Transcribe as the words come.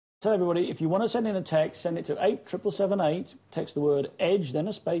Tell everybody, if you want to send in a text, send it to 87778, text the word EDGE, then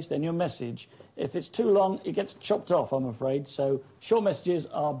a space, then your message. If it's too long, it gets chopped off, I'm afraid, so short messages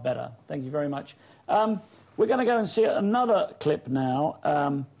are better. Thank you very much. We're going to go and see another clip now.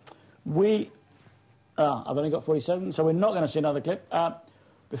 I've only got 47, so we're not going to see another clip,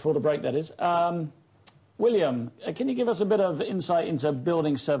 before the break, that is. William, can you give us a bit of insight into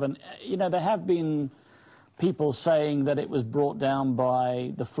Building 7? You know, there have been people saying that it was brought down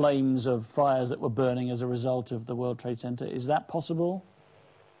by the flames of fires that were burning as a result of the World Trade Center. Is that possible?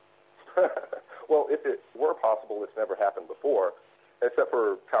 Well, if it were possible, it's never happened before, except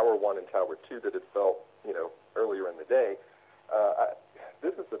for Tower 1 and Tower 2 that it felt, you know, earlier in the day.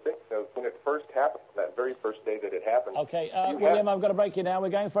 This is the thing, when it first happened, that very first day that it happened... Okay, William, I've got to break you now. We're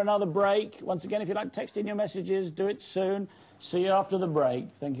going for another break. Once again, if you'd like to text in your messages, do it soon. See you after the break.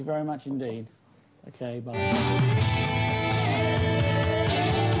 Thank you very much indeed. Okay, bye.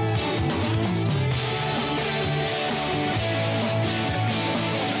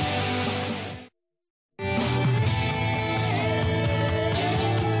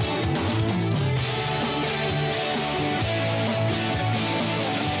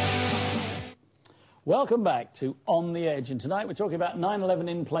 Welcome back to On the Edge, and tonight we're talking about 9/11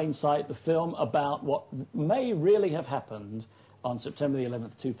 in Plain Sight, the film about what may really have happened on September the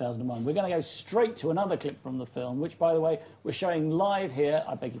 11th, 2001. We're going to go straight to another clip from the film, which, by the way, we're showing live here.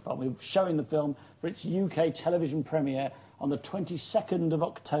 I beg your pardon, we're showing the film for its UK television premiere on the 22nd of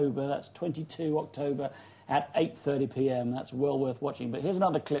October. That's 22 October at 8:30 p.m. That's well worth watching. But here's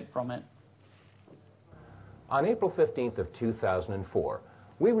another clip from it. On April 15th of 2004,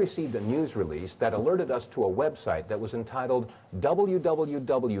 we received a news release that alerted us to a website that was entitled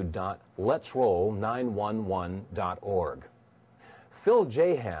www.letsroll911.org. Phil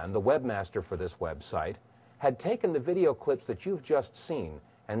Jahan, the webmaster for this website, had taken the video clips that you've just seen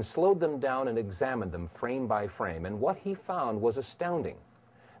and slowed them down and examined them frame by frame, and what he found was astounding.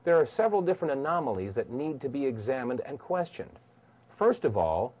 There are several different anomalies that need to be examined and questioned. First of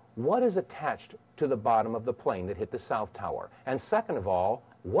all, what is attached to the bottom of the plane that hit the South Tower? And second of all,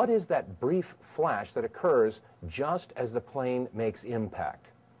 what is that brief flash that occurs just as the plane makes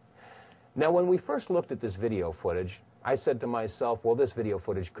impact? Now, when we first looked at this video footage, I said to myself, well, this video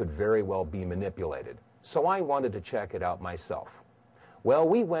footage could very well be manipulated. So I wanted to check it out myself. Well,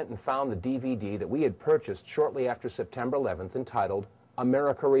 we went and found the DVD that we had purchased shortly after September 11th entitled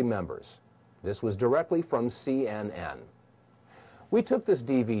America Remembers. This was directly from CNN. We took this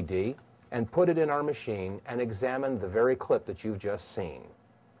DVD and put it in our machine and examined the very clip that you've just seen.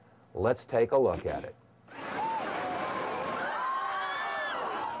 Let's take a look at it.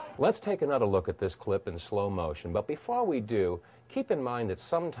 Let's take another look at this clip in slow motion, but before we do, keep in mind that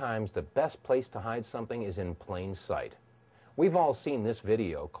sometimes the best place to hide something is in plain sight. We've all seen this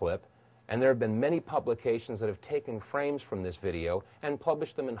video clip, and there have been many publications that have taken frames from this video and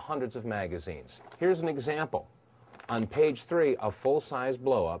published them in hundreds of magazines. Here's an example. On page 3, a full-size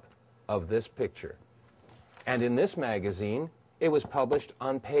blow-up of this picture. And in this magazine, it was published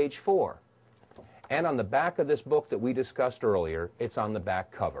on page 4. And on the back of this book that we discussed earlier, it's on the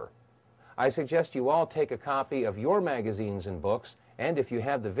back cover. I suggest you all take a copy of your magazines and books, and if you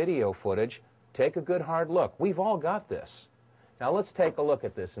have the video footage, take a good hard look. We've all got this. Now let's take a look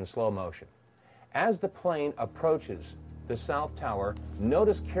at this in slow motion. As the plane approaches the South Tower,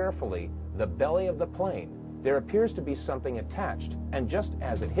 notice carefully the belly of the plane. There appears to be something attached, and just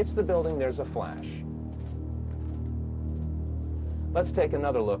as it hits the building, there's a flash. Let's take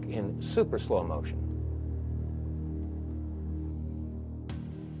another look in super slow motion.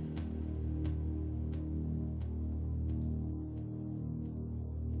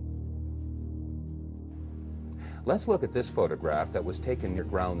 Let's look at this photograph that was taken near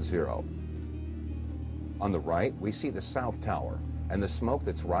Ground Zero. On the right, we see the South Tower, and the smoke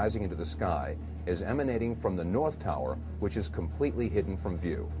that's rising into the sky is emanating from the North Tower, which is completely hidden from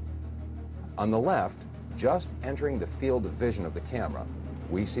view. On the left, just entering the field of vision of the camera,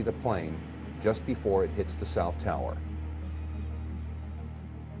 we see the plane just before it hits the South Tower.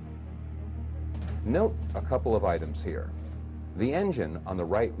 Note a couple of items here. The engine on the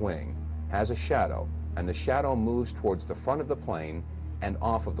right wing has a shadow, and the shadow moves towards the front of the plane and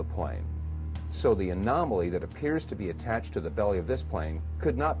off of the plane. So the anomaly that appears to be attached to the belly of this plane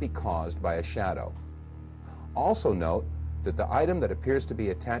could not be caused by a shadow. Also note that the item that appears to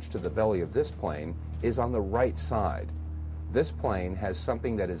be attached to the belly of this plane is on the right side. This plane has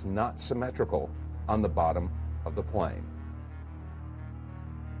something that is not symmetrical on the bottom of the plane.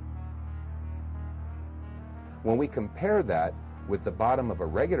 When we compare that with the bottom of a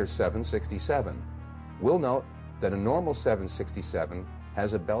regular 767, we'll note that a normal 767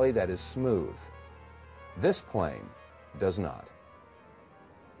 has a belly that is smooth. This plane does not.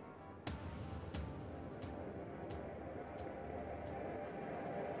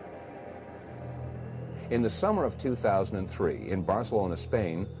 In the summer of 2003, in Barcelona,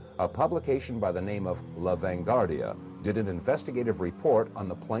 Spain, a publication by the name of La Vanguardia did an investigative report on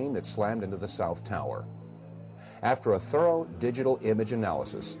the plane that slammed into the South Tower. After a thorough digital image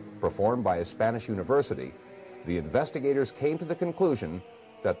analysis performed by a Spanish university, the investigators came to the conclusion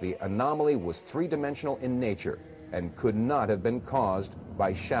that the anomaly was three-dimensional in nature and could not have been caused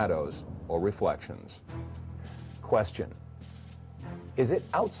by shadows or reflections. Question: is it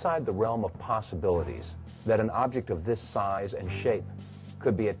outside the realm of possibilities that an object of this size and shape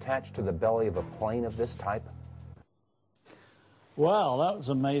could be attached to the belly of a plane of this type? Well, that was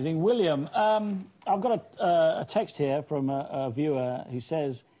amazing. William, I've got a text here from a viewer who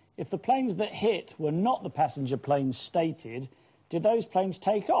says, if the planes that hit were not the passenger planes stated, did those planes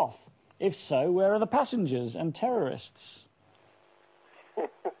take off? If so, where are the passengers and terrorists?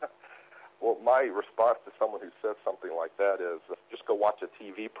 Well, my response to someone who says something like that is just go watch a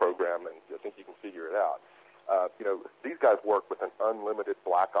TV program and I think you can figure it out. You know, these guys work with an unlimited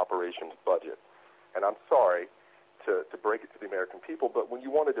black operations budget. And I'm sorry to break it to the American people, but when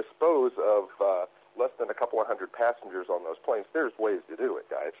you want to dispose of less than a couple of hundred passengers on those planes, there's ways to do it,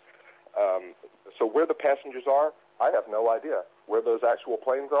 guys. So where the passengers are, I have no idea. Where those actual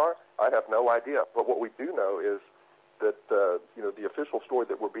planes are, I have no idea. But what we do know is that you know, the official story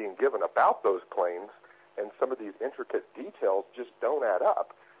that we're being given about those planes and some of these intricate details just don't add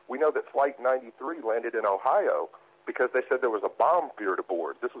up. We know that Flight 93 landed in Ohio because they said there was a bomb feared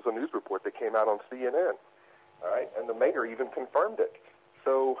aboard. This was a news report that came out on CNN. All right, and the mayor even confirmed it.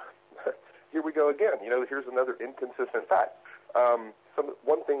 So here we go again. You know, here's another inconsistent fact.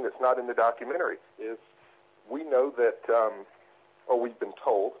 One thing that's not in the documentary is we know that, or we've been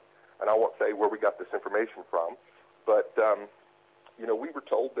told, and I won't say where we got this information from, but, you know, we were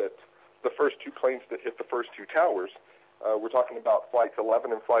told that the first two planes that hit the first two towers, we're talking about Flights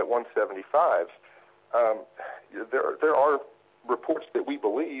 11 and Flight 175, there are reports that we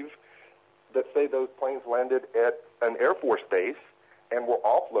believe that say those planes landed at an Air Force base and were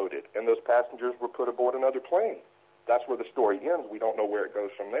offloaded, and those passengers were put aboard another plane. That's where the story ends. We don't know where it goes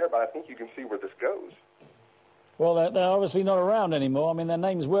from there, but I think you can see where this goes. Well, they're obviously not around anymore. I mean, their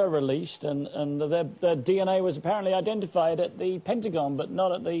names were released, and their DNA was apparently identified at the Pentagon, but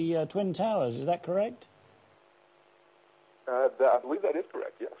not at the Twin Towers. Is that correct? I believe that is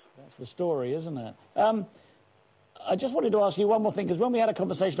correct, yes. That's the story, isn't it? I just wanted to ask you one more thing, because when we had a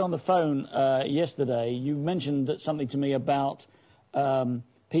conversation on the phone yesterday, you mentioned something to me about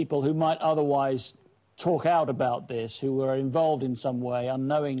people who might otherwise talk out about this, who were involved in some way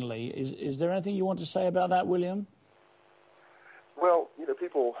unknowingly. Is there anything you want to say about that, William? Well, you know,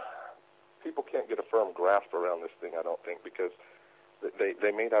 people can't get a firm grasp around this thing, I don't think, because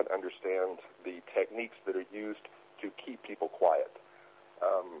they may not understand the techniques that are used to keep people quiet.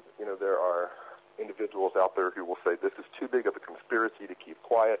 You know, there are individuals out there who will say this is too big of a conspiracy to keep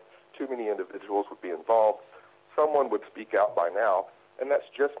quiet, too many individuals would be involved, someone would speak out by now, and that's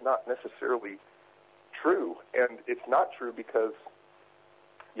just not necessarily true. And it's not true because,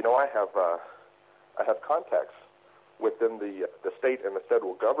 you know, I have contacts within the state and the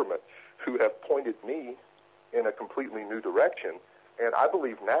federal government who have pointed me in a completely new direction, and I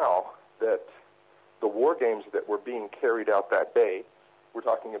believe now that the war games that were being carried out that day, we're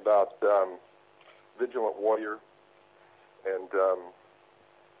talking about Vigilant Warrior and,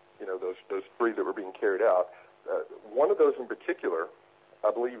 you know, those three that were being carried out. One of those in particular,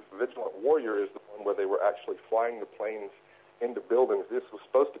 I believe Vigilant Warrior, is the one where they were actually flying the planes into buildings. This was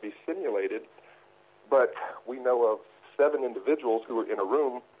supposed to be simulated, but we know of 7 individuals who were in a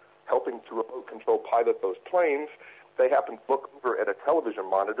room helping to remote control pilot those planes. They happened to look over at a television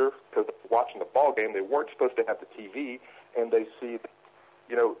monitor because they were watching the ball game. They weren't supposed to have the TV, and they see,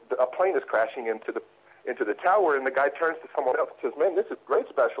 you know, a plane is crashing into the tower, and the guy turns to someone else and says, "Man, this is great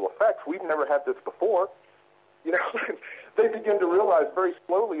special effects. We've never had this before." You know, they begin to realize very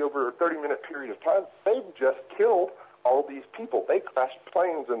slowly over a 30-minute period of time, they've just killed all these people. They crashed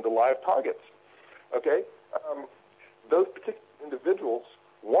planes into live targets. Okay? Those particular individuals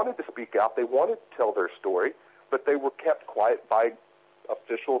wanted to speak out. They wanted to tell their story, but they were kept quiet by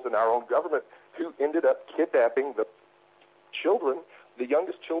officials in our own government who ended up kidnapping the children. The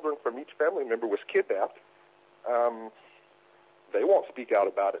youngest children from each family member was kidnapped. They won't speak out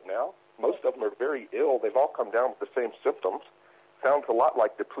about it now. Most of them are very ill. They've all come down with the same symptoms. Sounds a lot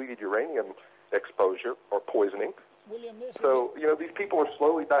like depleted uranium exposure or poisoning. William, so, you know, these people are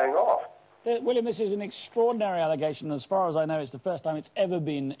slowly dying off. William, this is an extraordinary allegation. As far as I know, it's the first time it's ever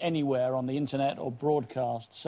been anywhere on the internet or broadcast.